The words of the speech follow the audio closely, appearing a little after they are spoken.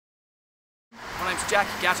My name's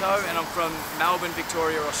Gatto and I'm from Melbourne,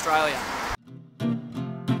 Victoria, Australia.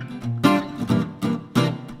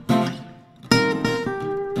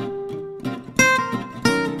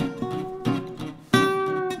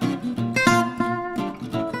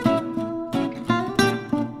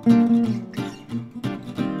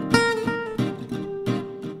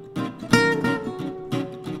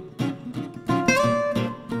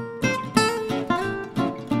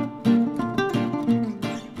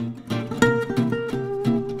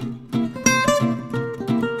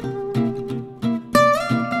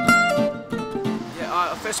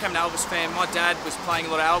 I first became an Elvis fan. My dad was playing a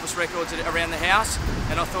lot of Elvis records around the house,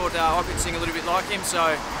 and I thought I could sing a little bit like him, so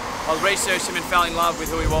I researched him and fell in love with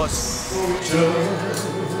who he was.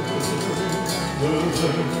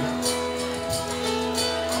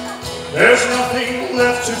 There's nothing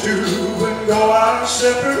left to do and go our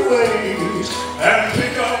separate ways and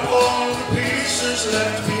pick up all the pieces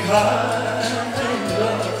left behind,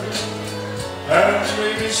 and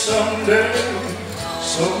maybe someday,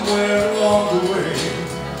 somewhere along the way,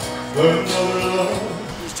 another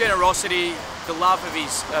love. His generosity, the love of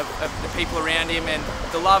the people around him, and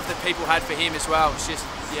the love that people had for him as well, was just,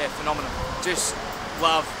 yeah, phenomenal. Just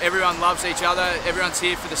love. Everyone loves each other, everyone's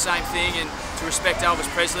here for the same thing, and to respect Elvis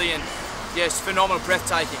Presley, and yeah, it's phenomenal,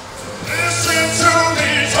 breathtaking. Listen to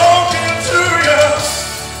me talking to you,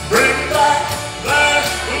 bring back that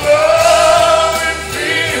love and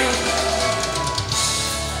feel.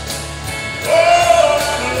 Oh,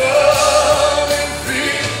 that love and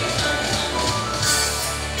feel.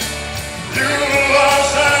 You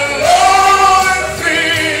lost that love and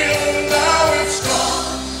feel, now it's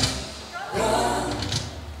gone,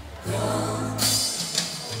 gone,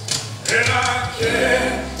 and I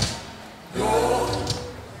can't go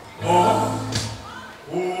on.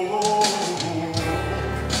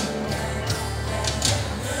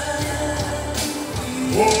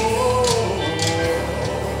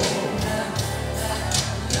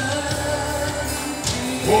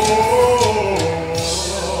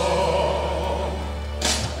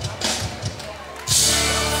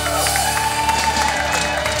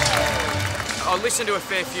 I listened to a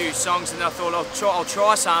fair few songs and I thought I'll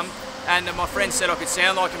try some, and my friend said I could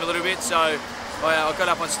sound like him a little bit, so I got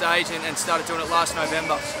up on stage and started doing it last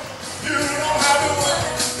November. You don't have to work,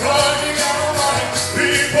 running out of money.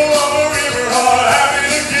 People on the river are happy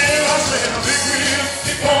to give. I say the big wheel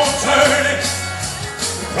keep on turning,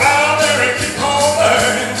 the primary keep on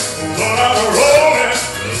burning. But I'm rolling,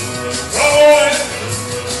 rolling,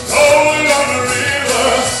 rolling on the river,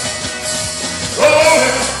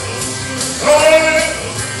 rolling, rolling,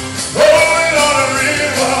 rolling on the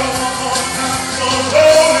river.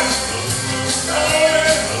 Rolling,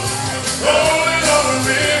 rolling, rolling on the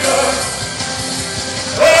river.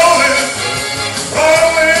 Rolling,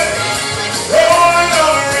 rolling, rolling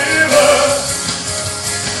on the river.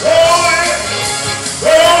 Rolling,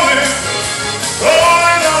 rolling,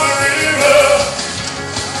 rolling on the river.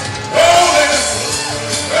 Rolling,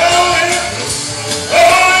 rolling,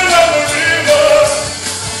 rolling on the river.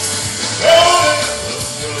 Rolling,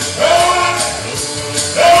 rolling,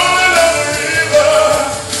 rolling on the river.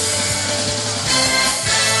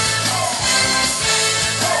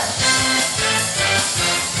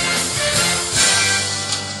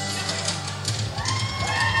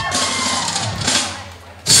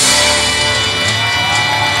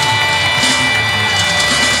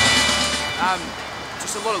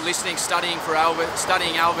 Just a lot of listening, studying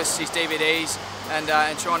Elvis, his DVDs, and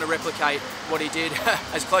trying to replicate what he did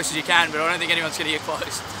as close as you can, but I don't think anyone's going to get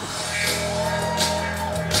close.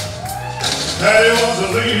 Daddy was a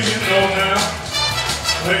lazy dog now,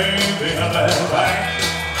 playing behind that bank.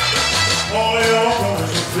 All the old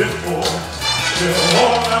brothers were fit for, still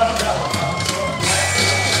walking out the door.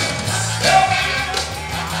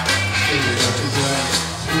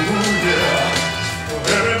 Ooh, yeah.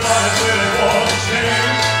 Everybody said it was a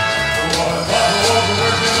shame, but what if I was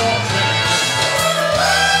working on change?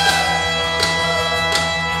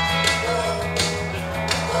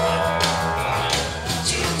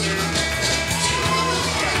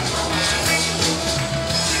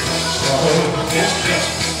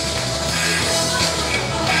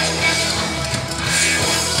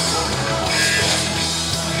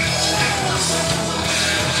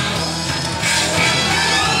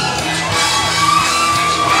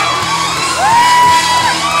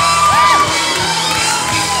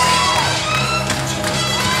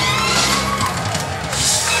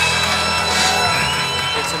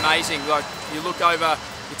 Amazing. Like, you look over,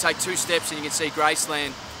 you take 2 steps and you can see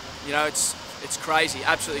Graceland. You know, it's crazy,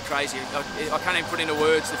 absolutely crazy. I can't even put into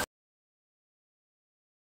words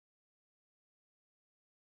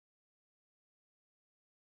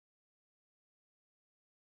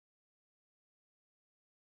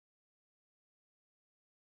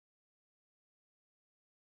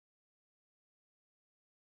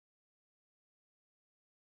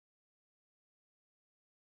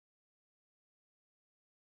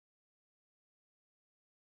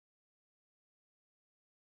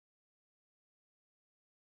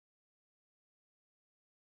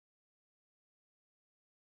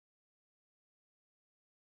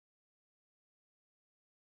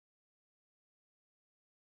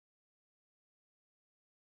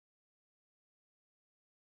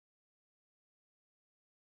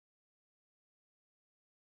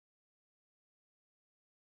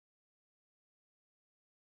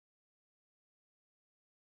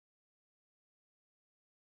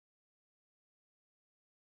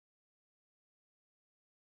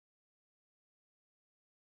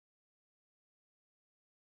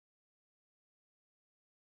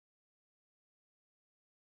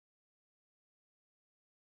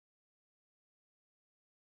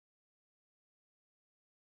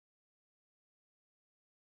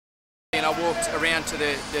and I walked around to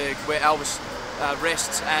where Elvis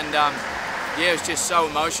rests, and yeah, it was just so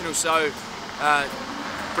emotional, so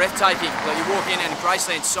breathtaking. Like, you walk in and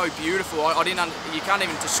Graceland's so beautiful. You can't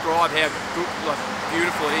even describe how good, like,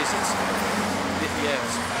 beautiful it is.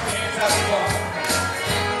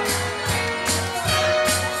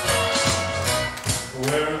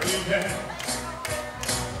 Where it began,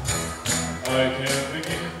 I can't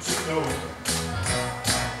begin to know.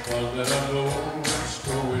 One that I know is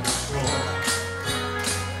going strong.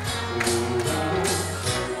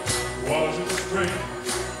 Oh, was it the spring?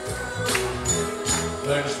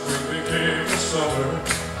 Then spring became the summer.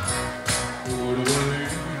 Who would have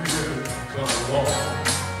believed it come along?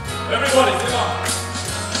 Everybody, sing on!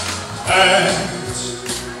 Hands,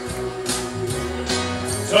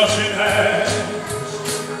 touching hands,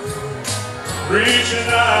 reaching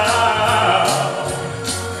out,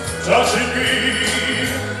 touching me,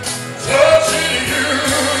 touching you.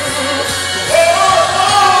 Oh,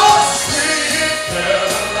 sweet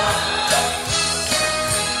Caroline,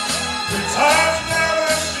 the times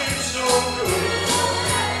never seem so good.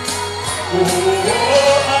 Oh,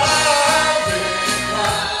 I've been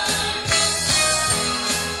blind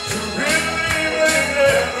to believe they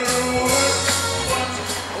never would.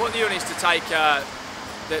 I want the audience to take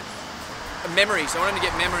memories. I want them to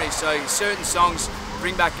get memories. So certain songs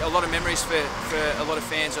bring back a lot of memories for a lot of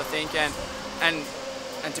fans, I think, and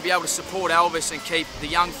to be able to support Elvis and keep the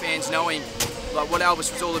young fans knowing like what Elvis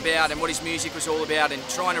was all about and what his music was all about, and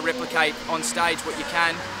trying to replicate on stage what you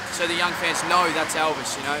can, so the young fans know that's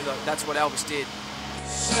Elvis. You know, like, that's what Elvis did.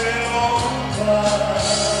 Sail on by,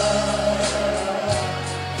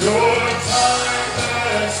 your time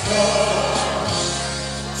has come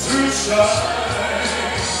to shine.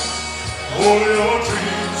 All your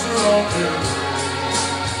dreams are on the way.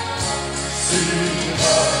 See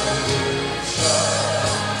how they shine.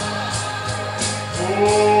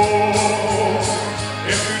 Oh,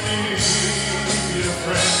 if you need a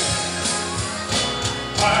friend,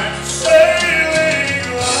 I'm sailing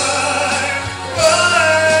right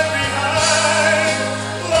behind,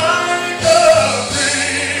 like a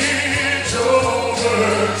bridge over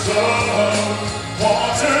some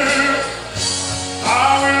water. I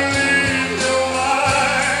will leave your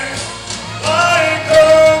light like a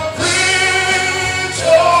bridge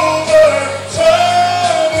over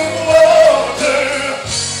troubled water.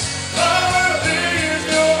 I will leave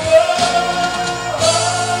your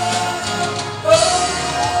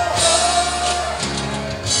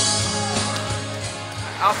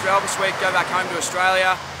After Elvis Week, go back home to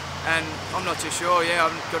Australia, and I'm not too sure. Yeah, I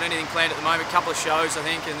haven't got anything planned at the moment. A couple of shows, I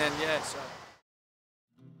think, and then yeah. So.